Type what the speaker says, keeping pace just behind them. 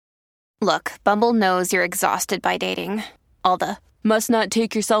Look, Bumble knows you're exhausted by dating. All the must not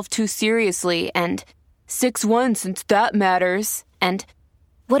take yourself too seriously and 6'1" since that matters. And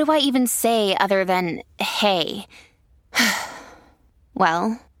what do I even say other than hey?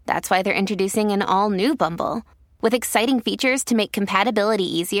 Well, that's why they're introducing an all-new Bumble with exciting features to make compatibility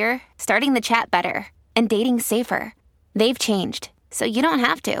easier, starting the chat better, and dating safer. They've changed, so you don't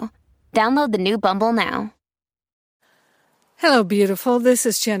have to. Download the new Bumble now. Hello, beautiful. This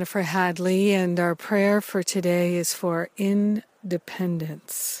is Jennifer Hadley, and our prayer for today is for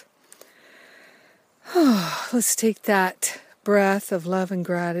independence. Let's take that breath of love and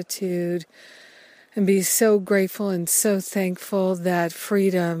gratitude and be so grateful and so thankful that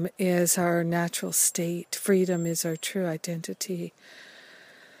freedom is our natural state. Freedom is our true identity.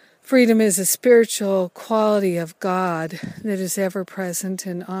 Freedom is a spiritual quality of God that is ever present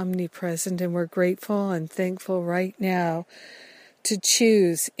and omnipresent, and we're grateful and thankful right now to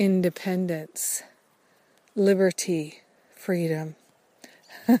choose independence, liberty, freedom.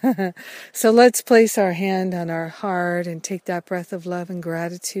 So let's place our hand on our heart and take that breath of love and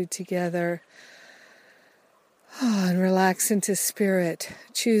gratitude together. And relax into spirit,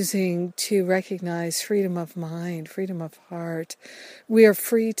 choosing to recognize freedom of mind, freedom of heart. We are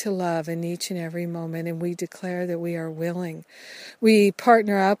free to love in each and every moment, and we declare that we are willing. We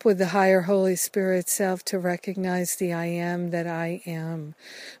partner up with the higher Holy Spirit self to recognize the I am that I am.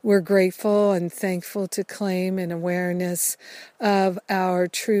 We're grateful and thankful to claim an awareness of our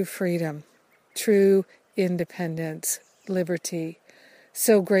true freedom, true independence, liberty.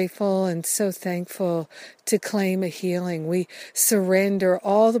 So grateful and so thankful to claim a healing. We surrender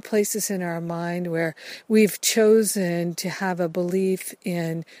all the places in our mind where we've chosen to have a belief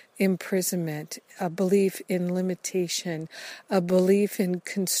in imprisonment, a belief in limitation, a belief in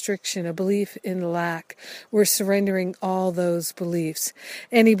constriction, a belief in lack. We're surrendering all those beliefs.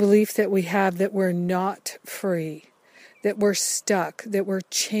 Any belief that we have that we're not free, that we're stuck, that we're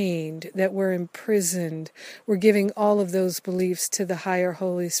chained, that we're imprisoned. We're giving all of those beliefs to the higher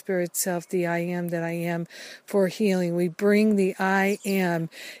Holy Spirit self, the I am that I am, for healing. We bring the I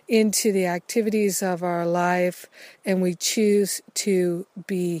am into the activities of our life, and we choose to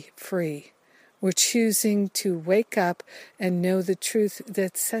be free. We're choosing to wake up and know the truth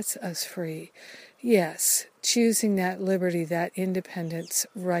that sets us free. Yes, choosing that liberty, that independence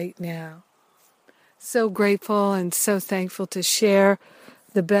right now. So grateful and so thankful to share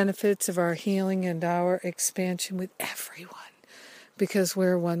the benefits of our healing and our expansion with everyone, because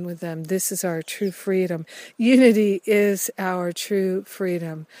we're one with them. This is our true freedom. Unity is our true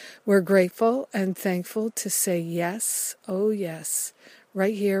freedom. We're grateful and thankful to say yes, oh yes,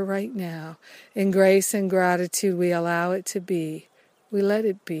 right here, right now. In grace and gratitude, we allow it to be. We let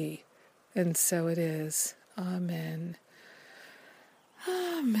it be. And so it is. Amen.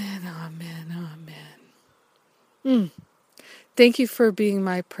 Amen, amen, amen. Thank you for being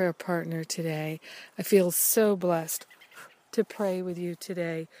my prayer partner today. I feel so blessed to pray with you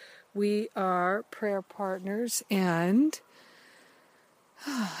today. We are prayer partners, and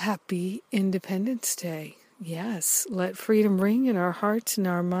happy Independence Day. Yes, let freedom ring in our hearts and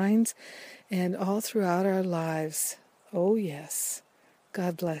our minds and all throughout our lives. Oh yes.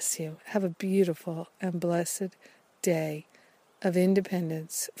 God bless you. Have a beautiful and blessed day of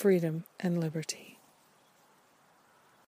independence, freedom, and liberty.